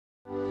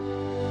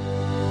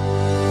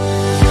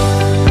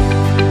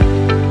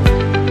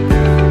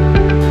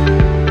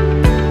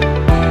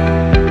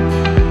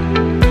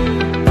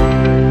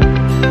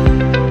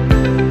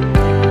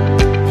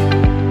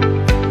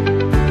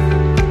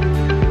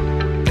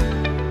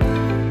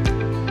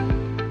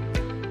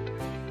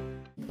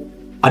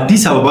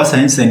Addis Ababa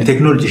Science and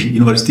Technology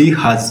University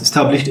has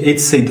established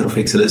its Center of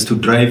Excellence to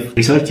drive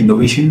research,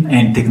 innovation,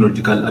 and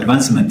technological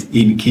advancement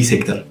in key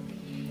sectors.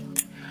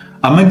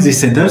 Among these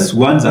centers,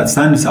 one that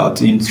stands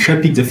out in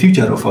shaping the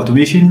future of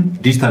automation,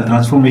 digital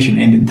transformation,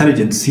 and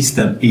intelligent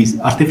system is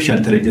Artificial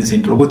Intelligence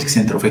and Robotics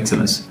Center of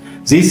Excellence.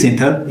 This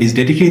center is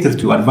dedicated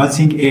to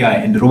advancing AI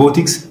and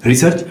robotics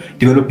research,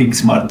 developing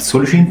smart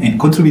solutions, and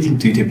contributing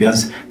to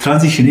Ethiopia's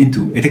transition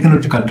into a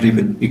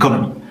technological-driven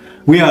economy.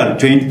 We are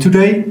joined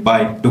today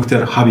by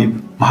Dr.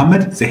 Habib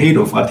Mohamed, the head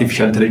of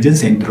Artificial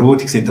Intelligence and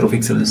Robotics Center of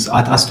Excellence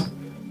at AASTU.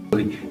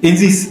 In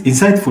this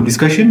insightful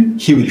discussion,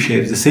 he will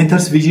share the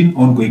center's vision,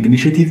 ongoing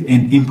initiative,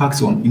 and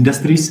impacts on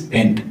industries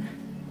and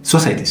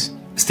societies.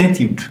 Stay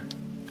tuned.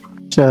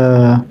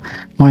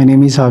 My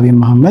name is Habib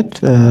Mohamed.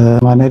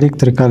 I'm an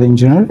electrical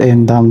engineer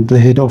and I'm the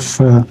head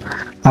of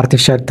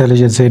Artificial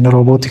Intelligence and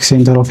Robotics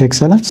Center of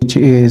Excellence, which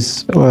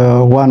is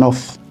one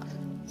of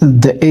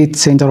the 8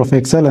 Center of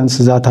Excellence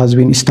that has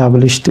been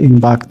established in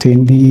back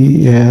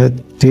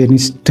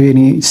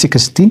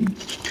 2016.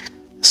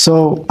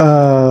 So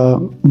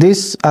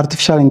this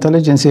Artificial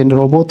Intelligence and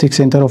Robotics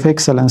Center of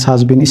Excellence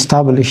has been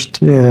established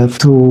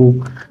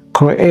to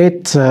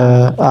create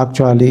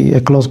actually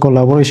a close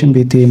collaboration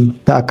between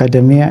the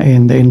academia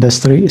and the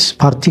industries,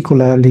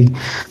 particularly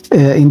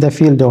in the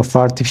field of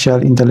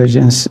artificial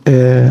intelligence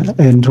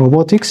and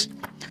robotics.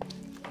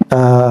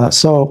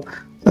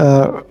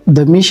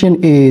 The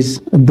mission is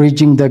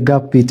bridging the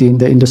gap between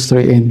the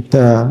industry and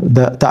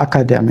the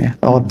academia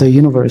or the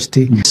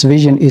university. Its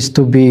vision is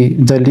to be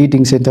the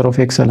leading center of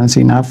excellence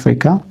in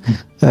Africa,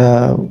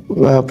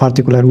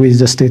 particularly with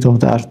the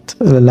state-of-the-art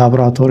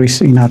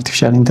laboratories in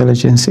artificial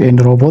intelligence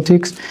and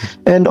robotics.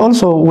 And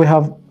also we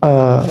have,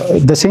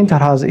 the center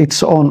has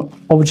its own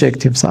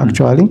objectives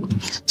actually.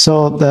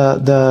 So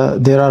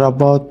there are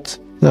about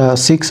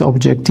 6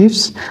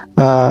 objectives.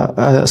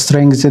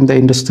 Strengthen the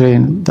industry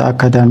and the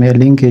academia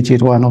linkage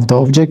is one of the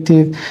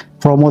objectives.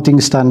 Promoting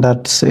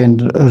standards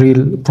and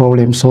real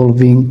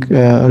problem-solving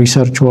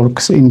research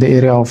works in the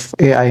area of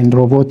AI and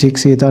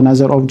robotics is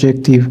another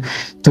objective.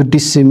 To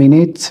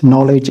disseminate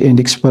knowledge and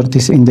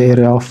expertise in the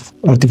area of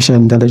artificial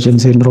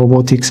intelligence and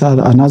robotics are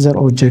another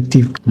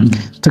objective.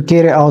 To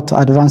carry out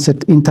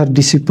advanced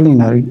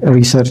interdisciplinary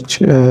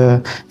research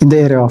in the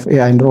area of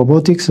AI and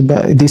robotics.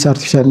 But this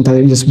artificial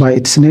intelligence, by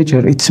its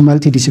nature, it's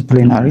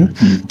multidisciplinary.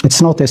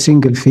 It's not a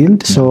single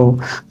field, so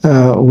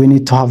we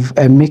need to have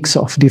a mix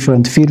of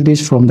different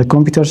fields, from the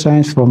computer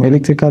science, from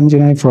electrical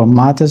engineering, from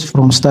maths,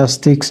 from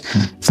statistics,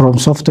 from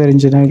software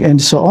engineering,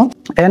 and so on.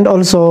 And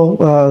also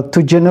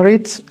to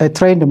generate a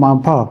trained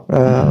manpower.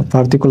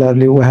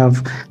 Particularly, we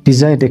have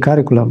designed a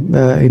curriculum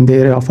in the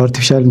area of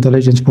artificial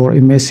intelligence for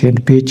MSc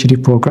and PhD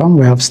program.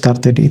 We have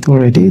started it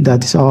already.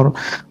 That is our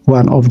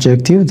one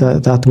objective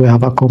that we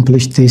have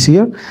accomplished this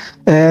year.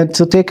 And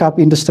to take up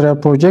industrial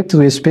projects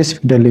with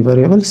specific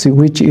deliverables,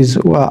 which is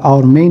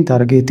our main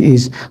target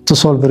is to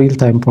solve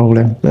real-time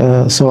problem.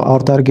 So our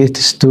target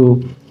is to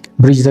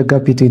bridge the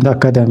gap between the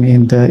academy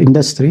and the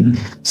industry.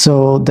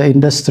 So the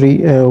industry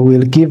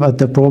will give us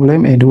the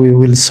problem and we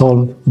will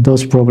solve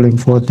those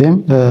problems for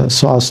them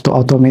so as to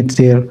automate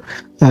their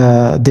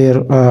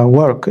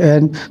work.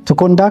 And to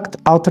conduct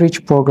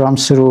outreach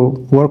programs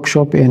through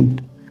workshop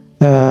and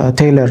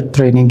tailored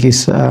training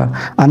is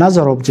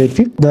another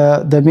objective.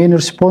 The main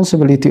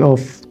responsibility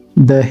of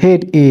the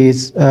head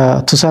is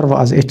to serve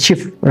as a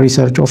chief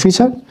research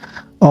officer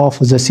of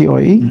the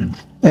CoE,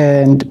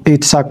 and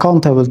it's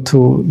accountable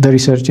to the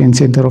Research and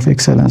Center of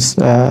Excellence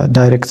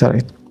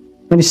Directorate.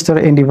 Minister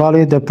and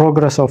evaluate the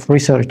progress of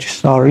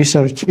research. Our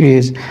research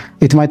is,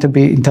 it might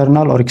be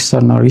internal or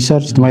external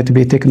research, it might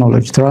be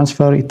technology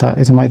transfer, it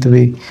might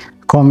be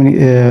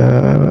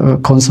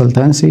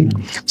consultancy.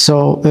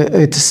 So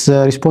it's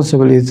the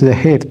responsibility of the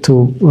head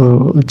to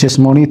just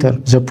monitor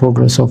the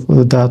progress of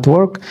that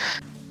work.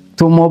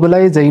 To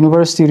mobilize the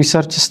university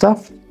research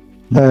staff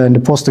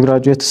and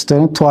postgraduate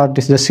students toward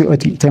the CoE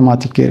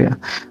thematic area.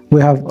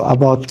 We have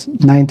about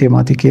 9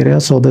 thematic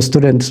areas, so the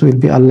students will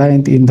be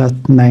aligned in that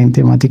 9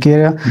 thematic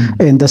area,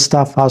 and the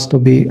staff has to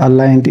be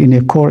aligned in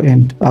a core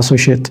and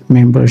associate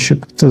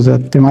membership to the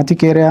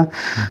thematic area.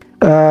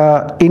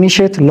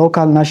 Initiate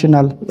local,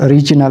 national,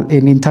 regional,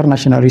 and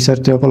international research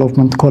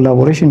development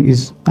collaboration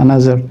is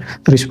another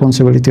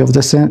responsibility of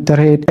the center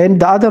head. And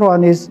the other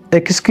one is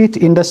execute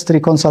industry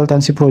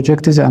consultancy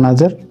project is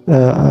another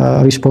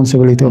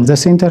responsibility of the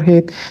center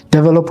head.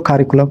 Develop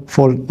curriculum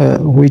for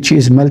which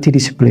is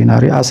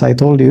multidisciplinary. As I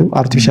told you,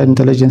 artificial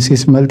intelligence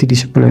is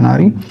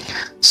multidisciplinary.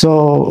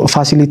 So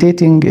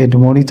facilitating and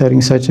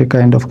monitoring such a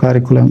kind of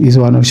curriculum is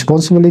one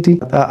responsibility.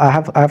 I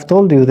have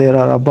told you there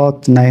are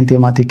about 9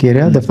 thematic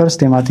areas. The first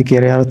thematic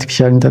area,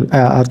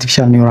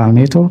 artificial neural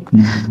network.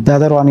 The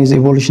other one is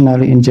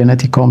evolutionary and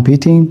genetic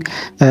computing,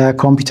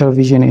 computer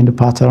vision and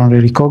pattern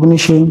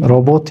recognition,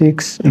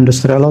 robotics,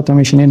 industrial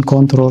automation and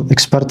control,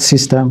 expert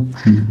system,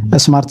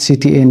 smart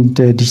city and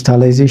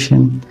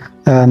digitalization,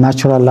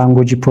 natural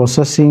language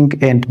processing,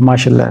 and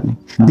machine learning.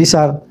 These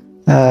are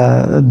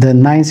the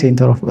 9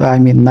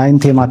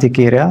 thematic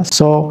areas.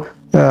 So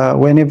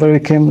whenever you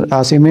came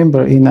as a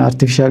member in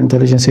artificial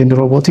intelligence and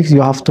robotics,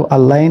 you have to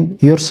align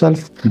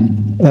yourself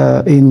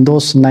in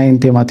those 9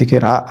 thematic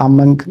areas.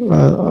 Among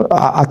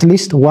at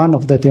least one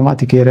of the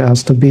thematic areas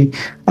has to be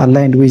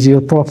aligned with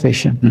your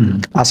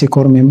profession as a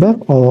core member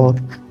or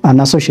an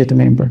associate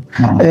member.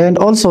 And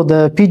also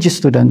the PG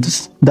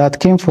students that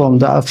came from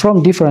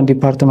different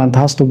departments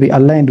has to be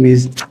aligned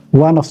with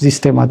one of these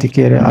thematic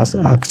areas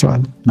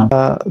actually.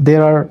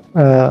 There are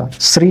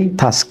 3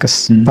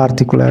 tasks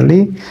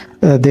particularly.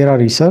 There are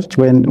research.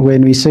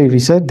 When we say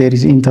research, there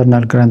is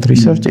internal grant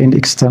research and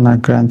external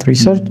grant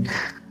research.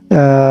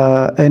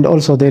 And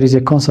also there is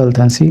a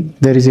consultancy,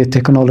 there is a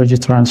technology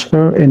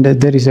transfer, and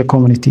there is a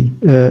community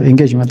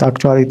engagement.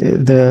 Actually,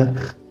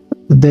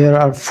 there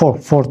are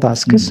four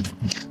tasks.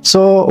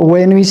 So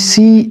when we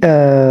see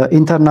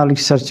internal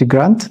research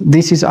grant,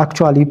 this is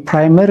actually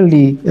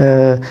primarily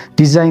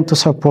designed to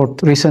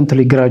support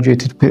recently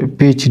graduated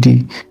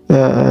PhD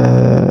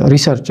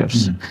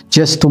researchers,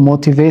 just to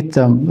motivate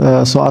them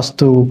so as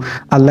to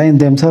align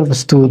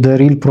themselves to the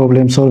real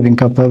problem solving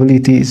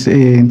capabilities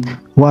in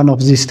one of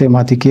these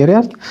thematic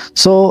areas.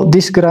 So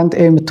this grant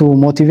aims to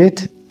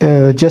motivate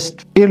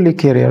just early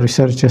career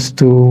researchers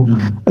to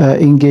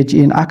engage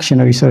in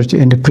action research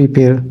and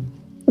prepare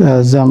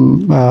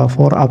them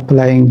for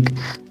applying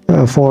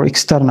for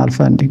external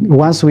funding.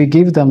 Once we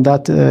give them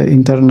that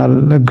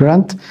internal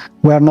grant,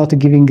 we are not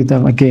giving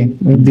them again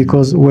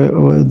because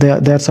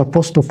they're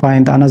supposed to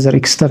find another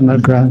external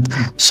grant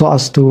so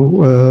as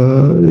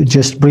to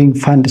just bring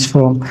funds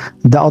from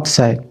the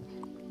outside.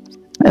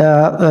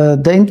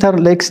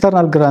 The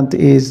external grant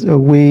is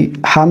we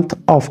hunt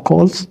off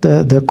calls,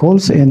 the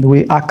calls, and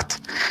we act.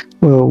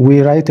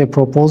 We write a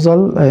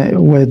proposal,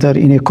 whether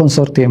in a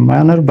consortium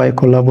manner by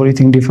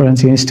collaborating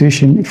different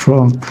institutions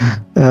from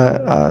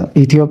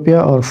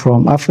Ethiopia or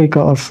from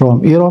Africa or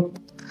from Europe,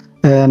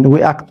 and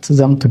we act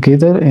them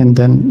together, and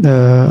then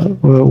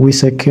we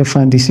secure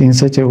funding in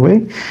such a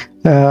way.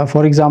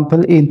 For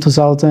example, in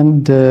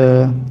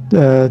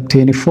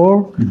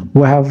 2024,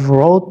 we have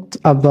wrote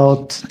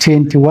about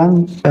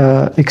 21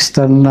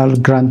 external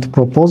grant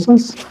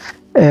proposals.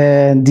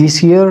 And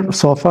this year,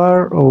 so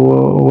far,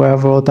 we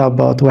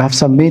have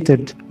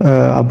submitted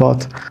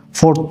about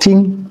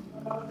 14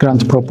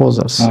 grant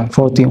proposals,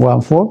 14.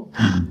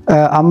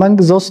 Among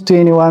those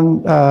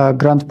 21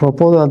 grant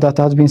proposals that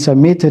has been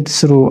submitted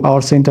through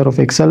our Center of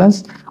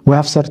Excellence, we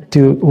have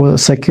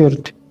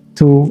secured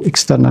 2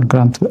 external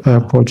grant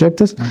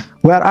projects.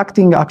 We are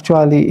acting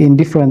actually in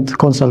different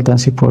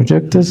consultancy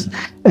projects,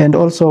 and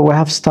also we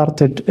have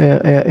started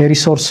a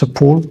resource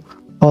pool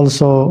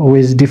also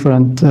with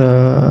different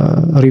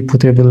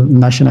reputable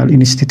national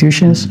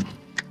institutions.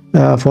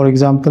 For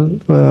example,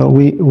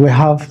 we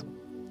have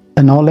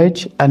a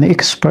knowledge, an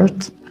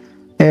expert,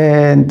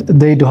 and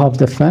they do have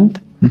the fund.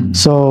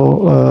 So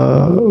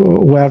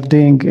we are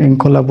doing in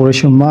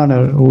collaboration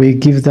manner. We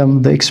give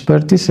them the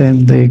expertise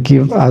and they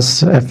give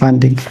us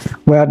funding.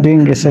 We are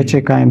doing such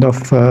a kind of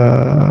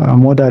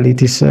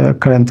modalities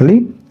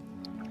currently.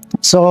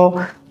 So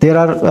there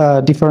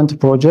are different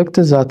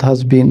projects that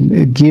has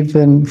been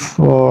given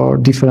for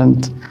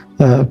different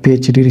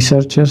PhD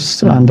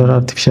researchers under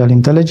artificial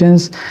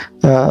intelligence,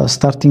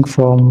 starting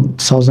from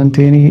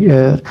 2020.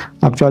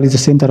 Actually, the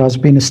center has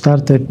been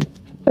started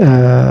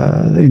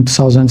in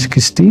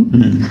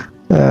 2016,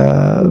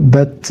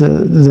 but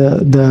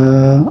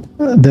the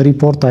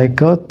report I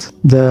got,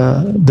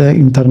 the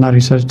internal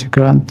research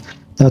grant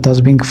that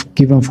has been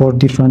given for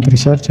different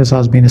researchers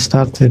has been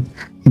started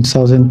in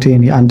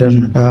 2020 under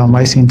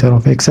my Center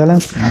of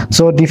Excellence.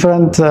 So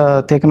different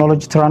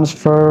technology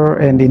transfer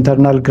and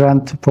internal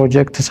grant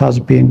projects has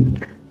been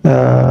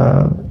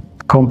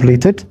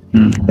completed,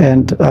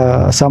 and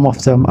some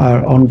of them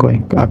are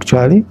ongoing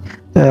actually.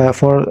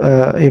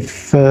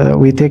 If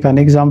we take an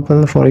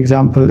example, for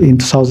example, in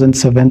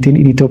 2017,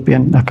 in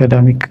Ethiopian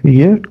academic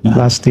year,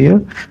 last year,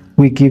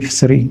 we give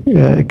 3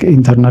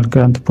 internal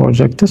grant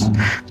projects.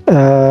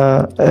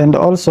 And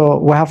also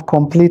we have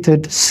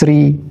completed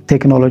 3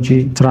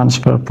 technology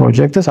transfer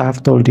projects. I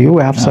have told you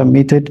we have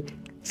submitted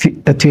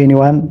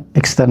 21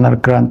 external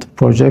grant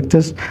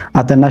projects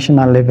at the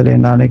national level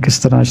and on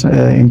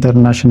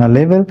international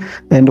level,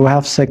 and we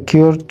have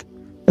secured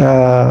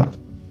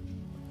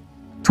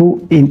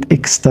 2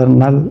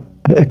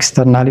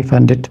 externally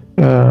funded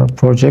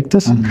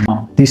projects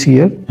this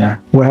year.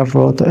 We have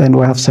wrote and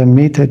we have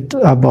submitted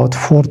about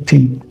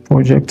 14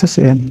 projects,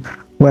 and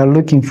we are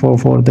looking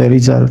for the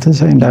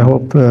results, and I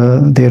hope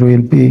there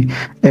will be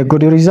a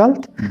good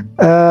result.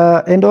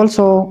 And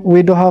also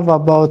we do have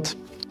about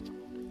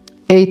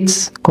 8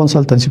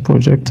 consultancy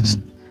projects,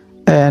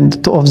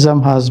 and 2 of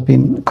them has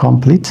been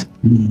complete,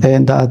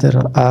 and the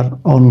other are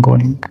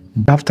ongoing.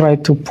 We have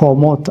tried to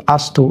promote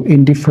AASTU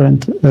in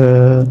different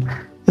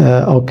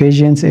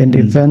occasions and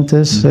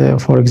events,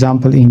 for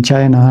example, in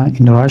China,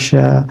 in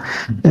Russia,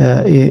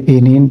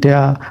 in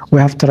India.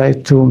 We have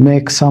tried to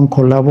make some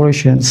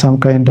collaboration, some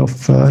kind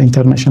of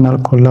international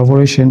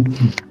collaboration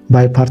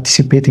by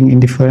participating in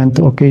different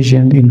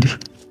occasions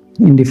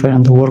in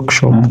different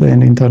workshops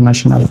and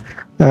international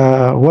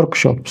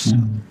workshops.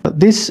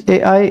 This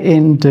AI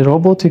and the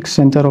Robotics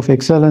Center of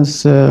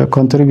Excellence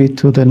contribute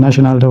to the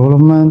national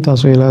development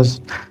as well as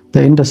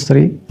the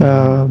industry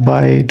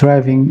by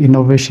driving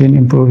innovation,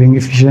 improving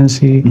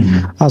efficiency,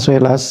 as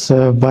well as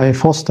by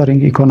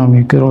fostering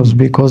economic growth,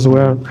 because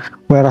we're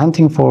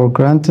hunting for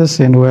grants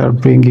and we're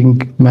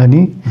bringing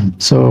money.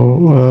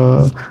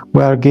 So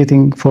we are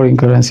getting foreign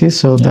currency,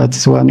 so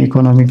that's one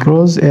economic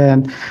growth.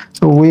 And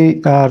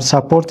we are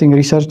supporting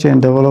research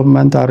and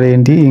development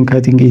R&D in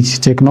cutting-edge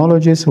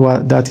technologies.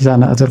 That is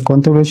another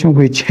contribution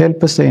which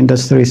helps the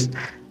industries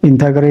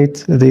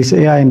integrate this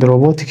AI and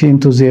robotics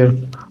into their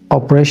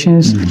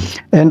operations,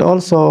 and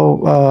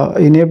also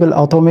enable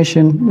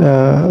automation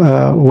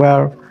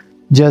where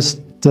just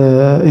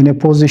in a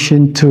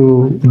position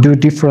to do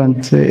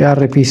different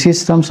ERP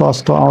systems so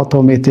as to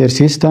automate their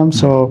systems.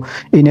 So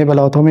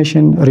enable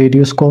automation,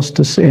 reduce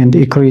costs, and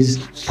increase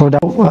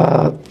product.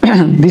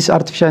 This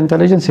artificial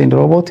intelligence and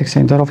robotics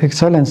center of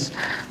excellence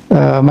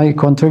may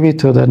contribute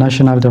to the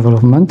national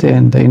development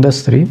and the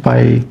industry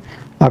by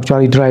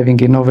actually driving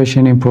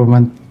innovation,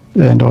 improvement,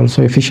 and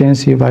also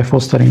efficiency by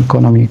fostering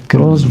economic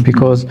growth,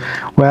 because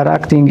we are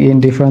acting in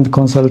different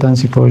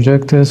consultancy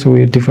projects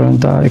with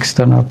different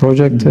external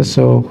projects.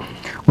 So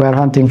we are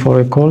hunting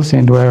for calls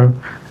and we are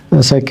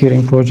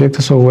securing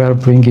projects, so we are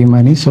bringing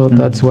money. So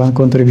that's one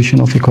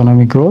contribution of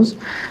economic growth.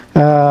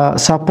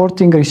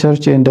 Supporting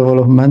research and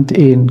development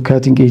in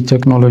cutting-edge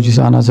technologies,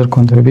 another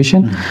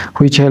contribution,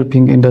 which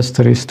helping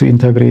industries to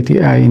integrate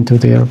AI into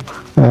their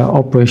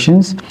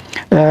operations.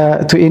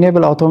 To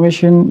enable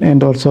automation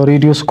and also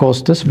reduce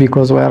costs,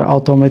 because we are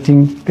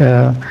automating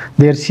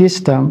their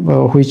system,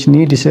 which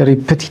needs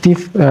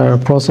repetitive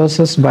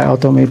processes, by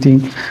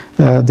automating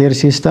their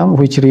system,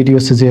 which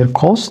reduces their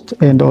cost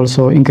and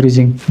also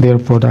increasing their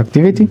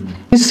productivity.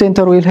 This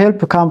center will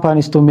help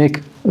companies to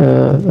make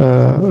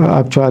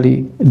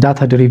actually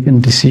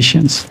data-driven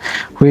decisions,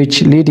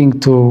 which leading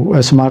to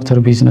smarter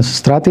business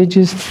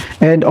strategies,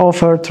 and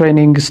offer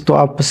trainings to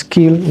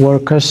upskill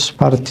workers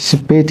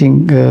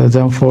participating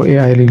them for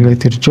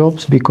AI-related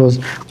jobs, because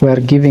we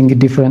are giving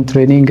different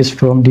trainings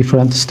from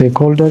different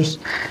stakeholders.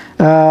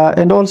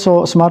 And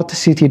also smart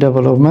city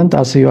development,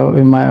 as you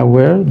are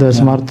aware, the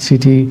smart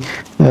city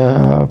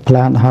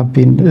plan have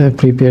been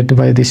prepared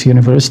by this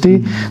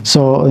university.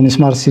 So in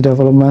smart city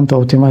development,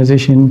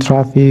 optimization,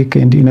 traffic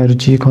and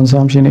energy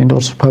consumption, and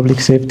also public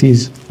safety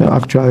is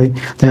actually,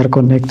 they are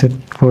connected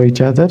for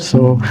each other.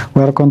 So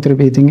we are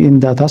contributing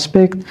in that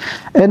aspect.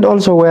 And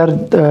also we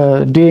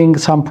are doing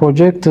some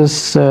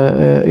projects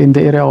in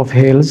the area of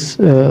health,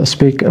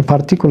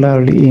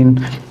 particularly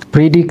in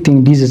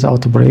predicting disease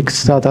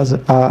outbreaks. That is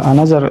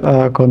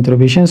another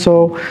contribution.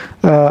 So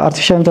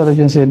artificial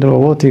intelligence and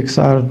robotics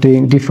are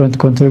doing different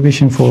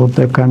contribution for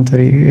the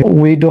country.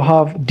 We do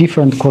have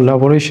different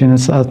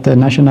collaborations at the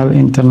national,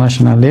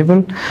 international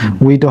level.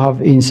 We do have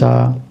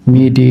INSA,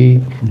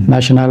 MIDI,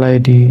 National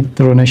ID,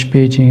 Dronesh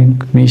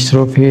Beijing,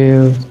 Ministry of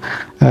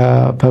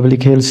Health,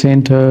 Public Health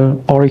Center,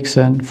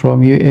 Oricsson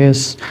from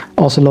US,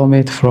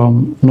 Oslomet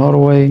from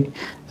Norway,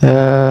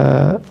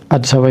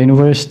 Addis Ababa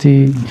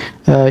University,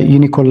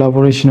 Uni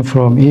Collaboration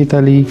from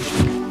Italy,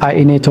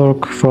 IA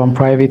Network from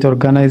private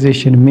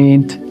organization,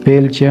 Mint,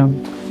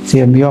 Belgium,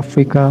 CMU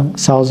Africa,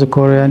 South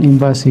Korean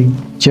Embassy,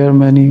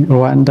 Germany,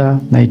 Rwanda,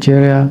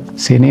 Nigeria,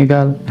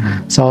 Senegal,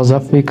 South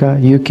Africa,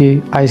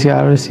 UK,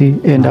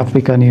 ICRC, and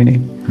African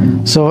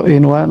Union. So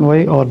in one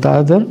way or the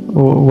other,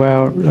 we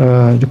are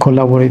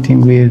collaborating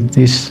with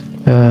this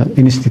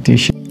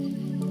institution.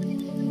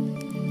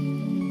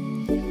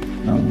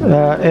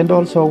 And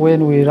also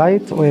when we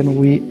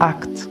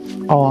act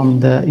on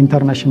the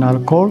international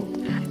court,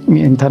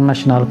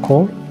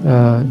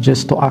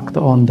 just to act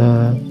on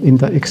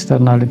the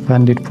externally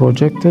funded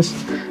projects,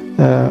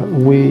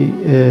 we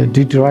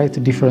did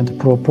write different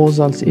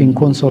proposals in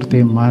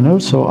consortium manner.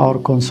 So our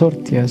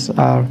consortia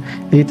are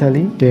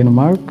Italy,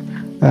 Denmark,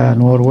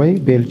 Norway,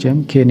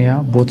 Belgium,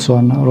 Kenya,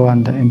 Botswana,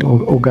 Rwanda, and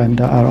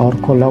Uganda are our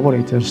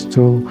collaborators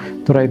to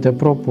write the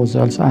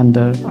proposals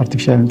under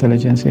Artificial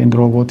Intelligence and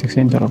Robotics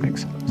Center of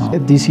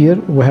Excellence. This year,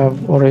 we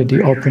have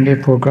already opened a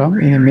program,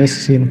 in a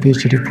MSc and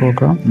PhD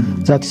program,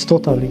 that's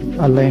totally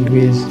aligned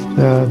with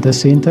the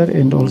center,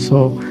 and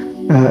also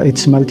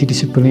it's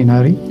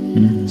multidisciplinary.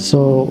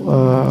 So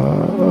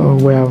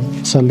we have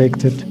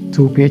selected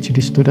 2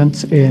 PhD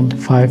students and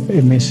 5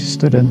 MSc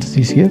students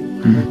this year.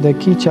 The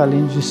key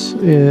challenges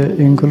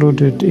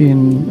included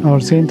in our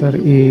center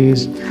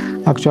is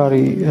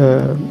actually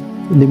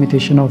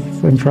limitation of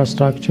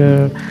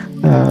infrastructure,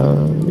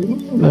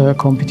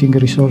 computing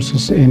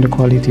resources, and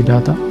quality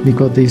data,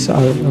 because these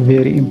are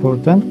very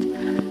important.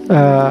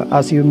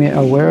 As you may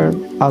aware,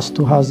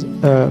 AASTU has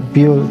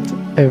built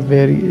a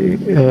very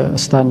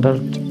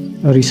standard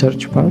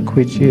research park,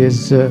 which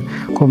is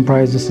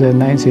comprises the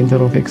 9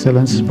 Center of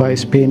Excellence by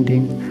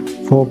spending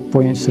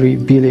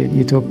 4.3 billion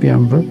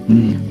Ethiopian birr.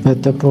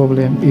 But the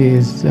problem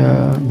is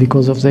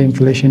because of the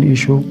inflation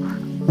issue,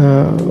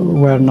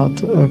 we are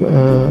not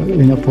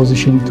in a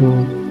position to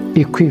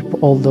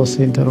equip all those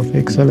center of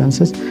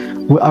excellences.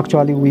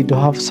 We do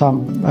have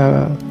some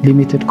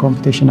limited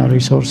computational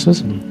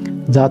resources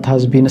that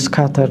has been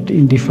scattered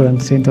in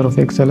different center of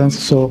excellence.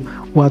 So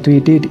what we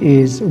did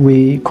is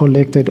we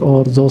collected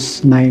all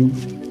those 9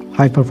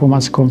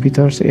 high-performance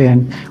computers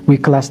and we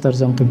clustered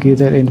them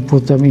together and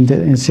put them in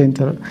the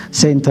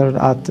center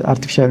at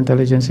artificial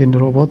intelligence in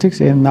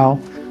robotics. And now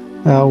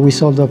we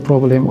solve the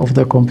problem of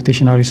the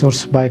computational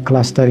resource by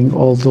clustering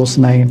all those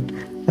 9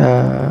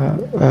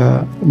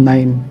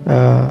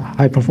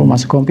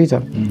 high-performance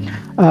computer.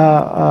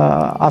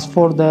 As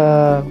for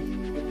the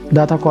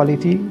data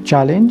quality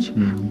challenge,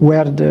 we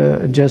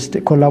are just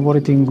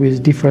collaborating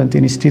with different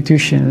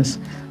institutions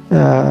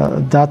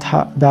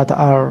that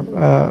are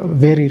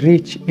very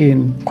rich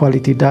in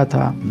quality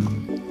data,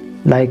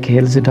 like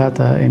health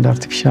data and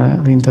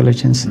artificial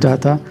intelligence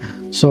data.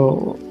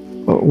 So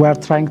we are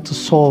trying to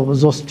solve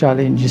those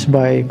challenges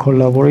by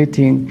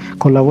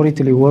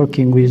collaboratively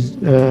working with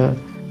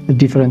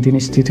different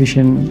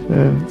institutions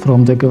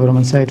from the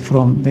government side,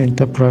 from the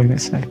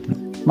enterprise side.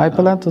 My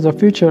plan to the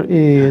future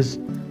is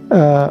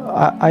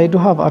I do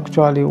have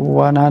actually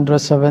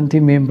 170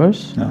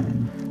 members.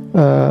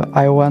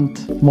 I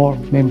want more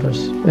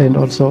members, and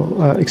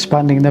also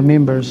expanding the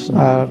members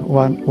are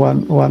one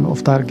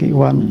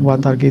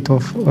target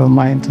of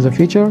mine to the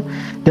future.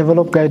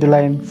 Develop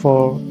guideline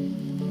for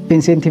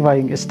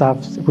incentivizing staff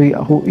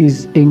who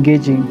is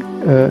engaging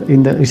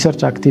in the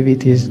research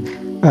activities.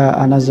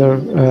 Another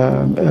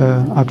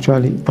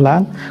actually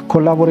plan.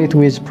 Collaborate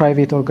with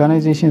private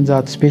organizations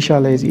that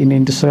specialize in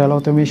industrial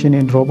automation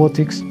and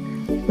robotics,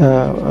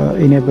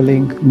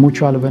 enabling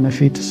mutual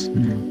benefits.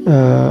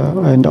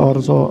 And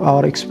also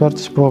our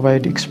experts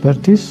provide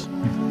expertise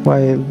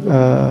while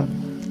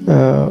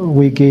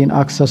we gain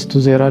access to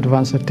their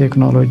advanced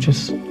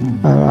technologies.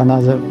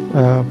 Another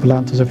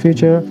plan to the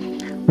future.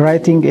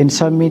 Writing and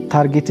submit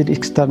targeted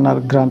external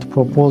grant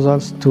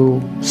proposals to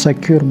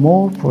secure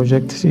more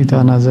projects is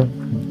another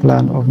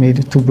plan of me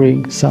to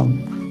bring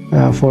some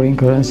foreign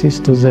currencies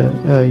to the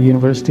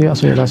university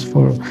as well as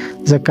for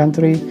the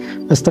country.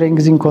 A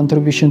strengthening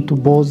contribution to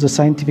both the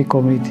scientific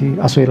community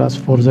as well as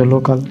for the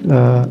local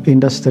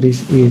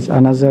industries is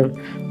another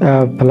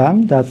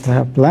plan that I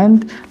have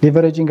planned.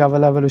 Leveraging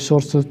available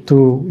resources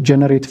to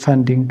generate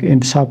funding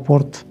and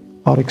support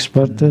our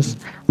expertise.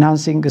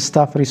 Enhancing the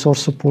staff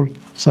resource pool.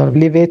 So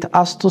elevate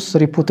AASTU's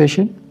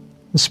reputation,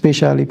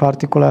 especially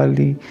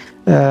particularly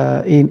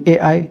in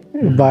AI,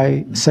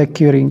 by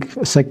securing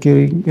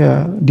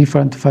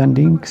different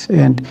fundings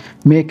and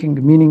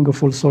making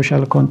meaningful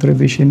social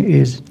contribution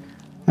is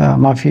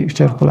my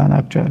future plan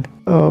actually.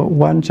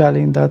 One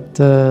challenge that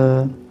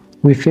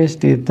we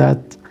faced is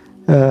that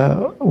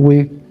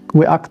we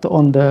act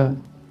on the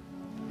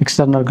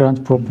external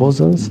grant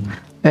proposals,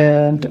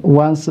 and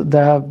once they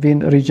have been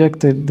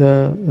rejected,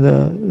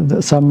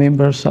 some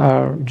members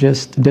are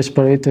just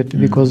desperate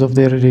because of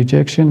their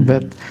rejection,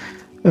 but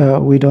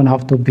we don't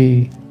have to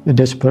be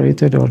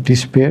desperate or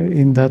despair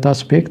in that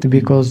aspect,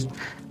 because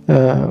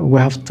we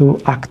have to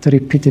act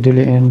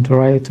repeatedly and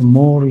write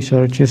more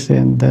researches,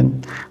 and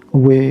then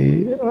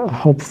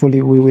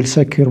hopefully we will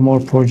secure more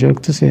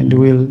projects and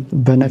will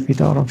benefit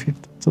out of it.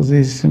 So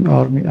this is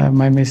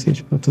my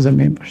message to the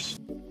members.